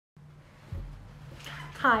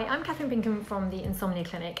Hi, I'm Catherine Pinkham from the Insomnia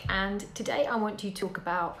Clinic, and today I want to talk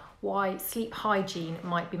about why sleep hygiene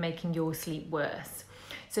might be making your sleep worse.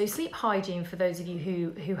 So sleep hygiene, for those of you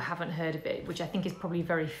who haven't heard of it, which I think is probably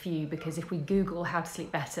very few, because if we Google how to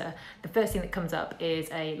sleep better, the first thing that comes up is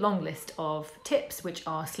a long list of tips which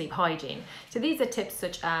are sleep hygiene. So these are tips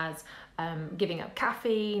such as giving up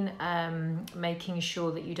caffeine, making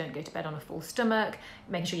sure that you don't go to bed on a full stomach,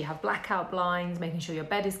 making sure you have blackout blinds, making sure your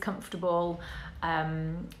bed is comfortable,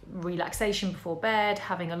 relaxation before bed,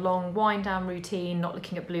 having a long wind down routine, not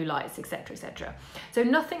looking at blue lights, etc., etc. So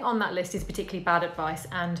nothing on that list is particularly bad advice,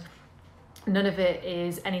 and none of it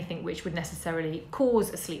is anything which would necessarily cause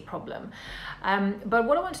a sleep problem. But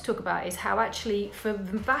what I want to talk about is how actually for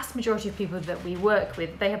the vast majority of people that we work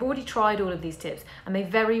with, they have already tried all of these tips and they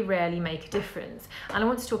very rarely make a difference. And I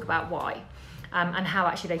want to talk about why and how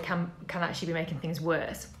actually they can actually be making things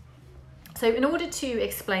worse. So in order to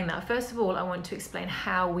explain that, first of all, I want to explain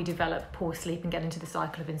how we develop poor sleep and get into the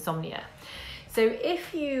cycle of insomnia. So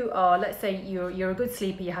if you are, let's say you're a good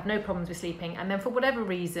sleeper, you have no problems with sleeping, and then for whatever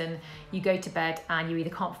reason, you go to bed and you either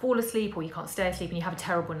can't fall asleep or you can't stay asleep and you have a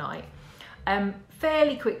terrible night.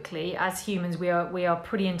 Fairly quickly, as humans, we are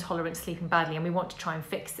pretty intolerant to sleeping badly, and we want to try and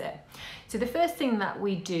fix it. So the first thing that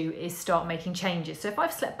we do is start making changes. So if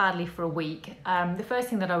I've slept badly for a week, the first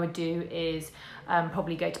thing that I would do is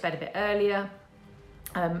probably go to bed a bit earlier,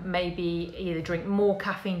 maybe either drink more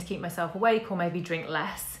caffeine to keep myself awake, or maybe drink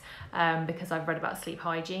less. Because I've read about sleep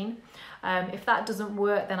hygiene. If that doesn't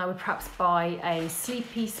work, then I would perhaps buy a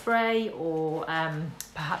sleepy spray, or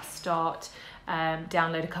perhaps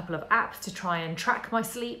download a couple of apps to try and track my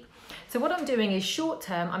sleep. So what I'm doing is short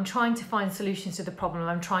term, I'm trying to find solutions to the problem.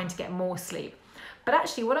 I'm trying to get more sleep. But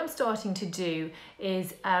actually what I'm starting to do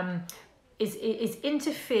is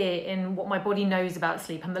interfere in what my body knows about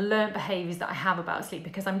sleep and the learnt behaviours that I have about sleep,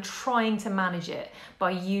 because I'm trying to manage it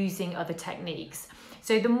by using other techniques.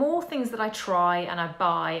 So the more things that I try and I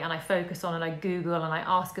buy and I focus on and I Google and I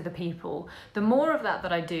ask other people, the more of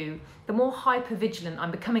that I do, the more hyper vigilant I'm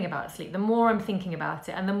becoming about sleep, the more I'm thinking about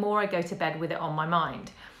it, and the more I go to bed with it on my mind.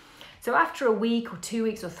 So after a week or 2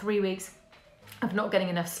 weeks or 3 weeks of not getting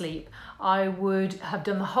enough sleep, I would have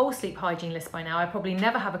done the whole sleep hygiene list by now. I probably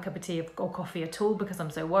never have a cup of tea or coffee at all because I'm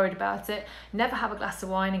so worried about it. Never have a glass of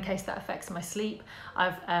wine in case that affects my sleep.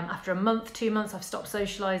 After a month, 2 months, I've stopped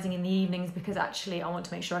socialising in the evenings because actually I want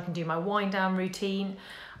to make sure I can do my wind down routine.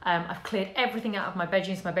 I've cleared everything out of my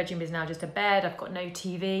bedroom, so my bedroom is now just a bed. I've got no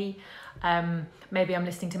TV. Maybe I'm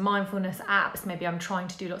listening to mindfulness apps. Maybe I'm trying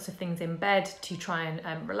to do lots of things in bed to try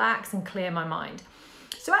and relax and clear my mind.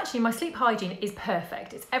 So actually my sleep hygiene is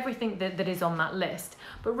perfect. It's everything that is on that list.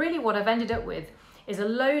 But really what I've ended up with is a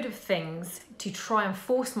load of things to try and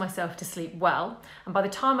force myself to sleep well. And by the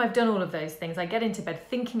time I've done all of those things, I get into bed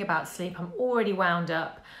thinking about sleep. I'm already wound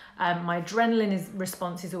up. My adrenaline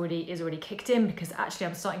response is already kicked in, because actually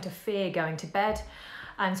I'm starting to fear going to bed.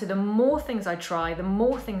 And so the more things I try, the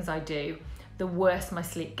more things I do, the worse my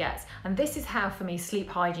sleep gets. And this is how, for me, sleep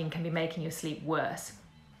hygiene can be making your sleep worse.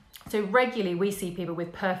 So regularly we see people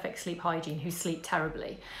with perfect sleep hygiene who sleep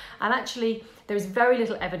terribly. And actually there is very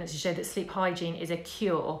little evidence to show that sleep hygiene is a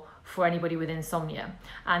cure for anybody with insomnia.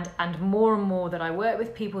 And more that I work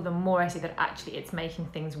with people, the more I see that actually it's making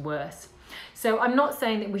things worse. So I'm not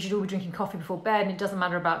saying that we should all be drinking coffee before bed and it doesn't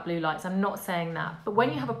matter about blue lights. I'm not saying that. But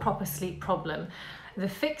when you have a proper sleep problem, the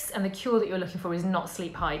fix and the cure that you're looking for is not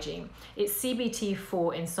sleep hygiene. It's CBT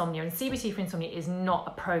for insomnia, and CBT for insomnia is not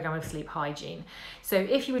a program of sleep hygiene. So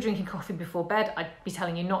if you were drinking coffee before bed, I'd be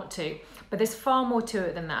telling you not to, but there's far more to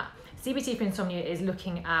it than that. CBT for insomnia is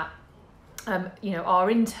looking at our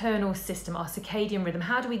internal system, our circadian rhythm.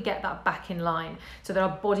 How do we get that back in line so that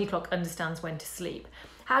our body clock understands when to sleep?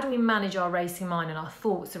 How do we manage our racing mind and our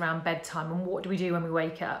thoughts around bedtime, and what do we do when we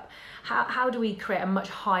wake up? How do we create a much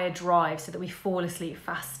higher drive so that we fall asleep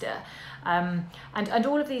faster? And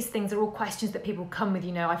all of these things are all questions that people come with,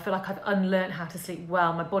 I feel like I've unlearned how to sleep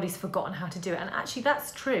well, my body's forgotten how to do it. And actually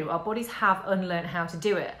that's true, our bodies have unlearned how to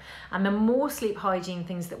do it. And the more sleep hygiene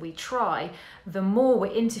things that we try, the more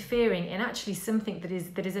we're interfering in actually something that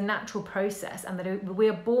is a natural process, and that we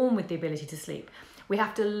are born with the ability to sleep. We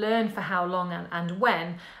have to learn for how long and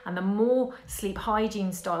when, and the more sleep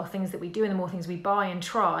hygiene style things that we do and the more things we buy and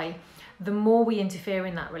try, the more we interfere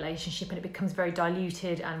in that relationship, and it becomes very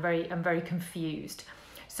diluted and very confused.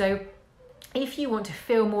 So if you want to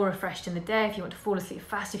feel more refreshed in the day, if you want to fall asleep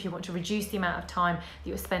faster, if you want to reduce the amount of time that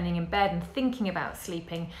you're spending in bed and thinking about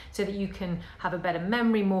sleeping so that you can have a better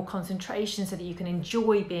memory, more concentration, so that you can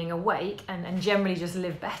enjoy being awake and generally just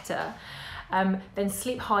live better, then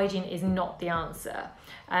sleep hygiene is not the answer.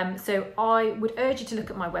 So I would urge you to look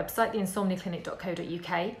at my website,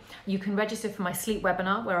 theinsomniaclinic.co.uk. You can register for my sleep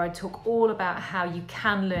webinar where I talk all about how you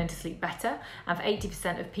can learn to sleep better. And for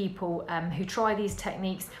 80% of people who try these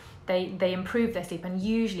techniques, they improve their sleep, and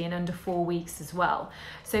usually in under 4 weeks as well.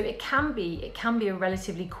 So it can be a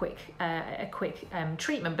relatively quick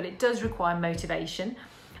treatment, but it does require motivation.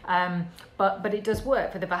 But it does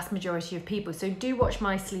work for the vast majority of people. So do watch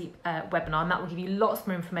my sleep webinar, and that will give you lots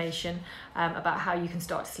more information about how you can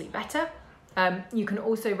start to sleep better. You can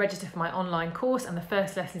also register for my online course, and the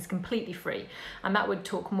first lesson is completely free, and that would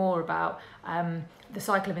talk more about the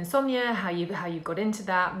cycle of insomnia, how you've got into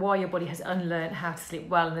that, why your body has unlearned how to sleep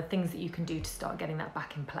well, and the things that you can do to start getting that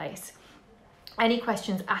back in place. Any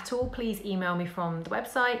questions at all, please email me from the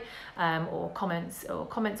website or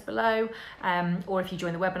comments below, or if you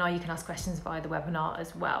join the webinar, you can ask questions via the webinar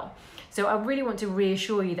as well. So I really want to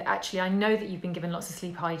reassure you that actually I know that you've been given lots of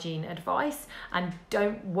sleep hygiene advice, and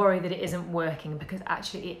don't worry that it isn't working, because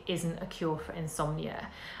actually it isn't a cure for insomnia.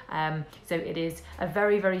 So it is a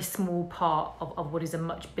very, very small part of what is a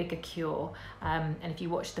much bigger cure. And if you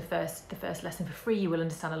watch the first lesson for free, you will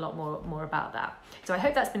understand a lot more about that. So I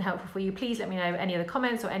hope that's been helpful for you. Please let me know any other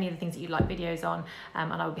comments or any other things that you'd like videos on,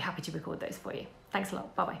 and I would be happy to record those for you. Thanks a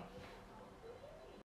lot. Bye bye.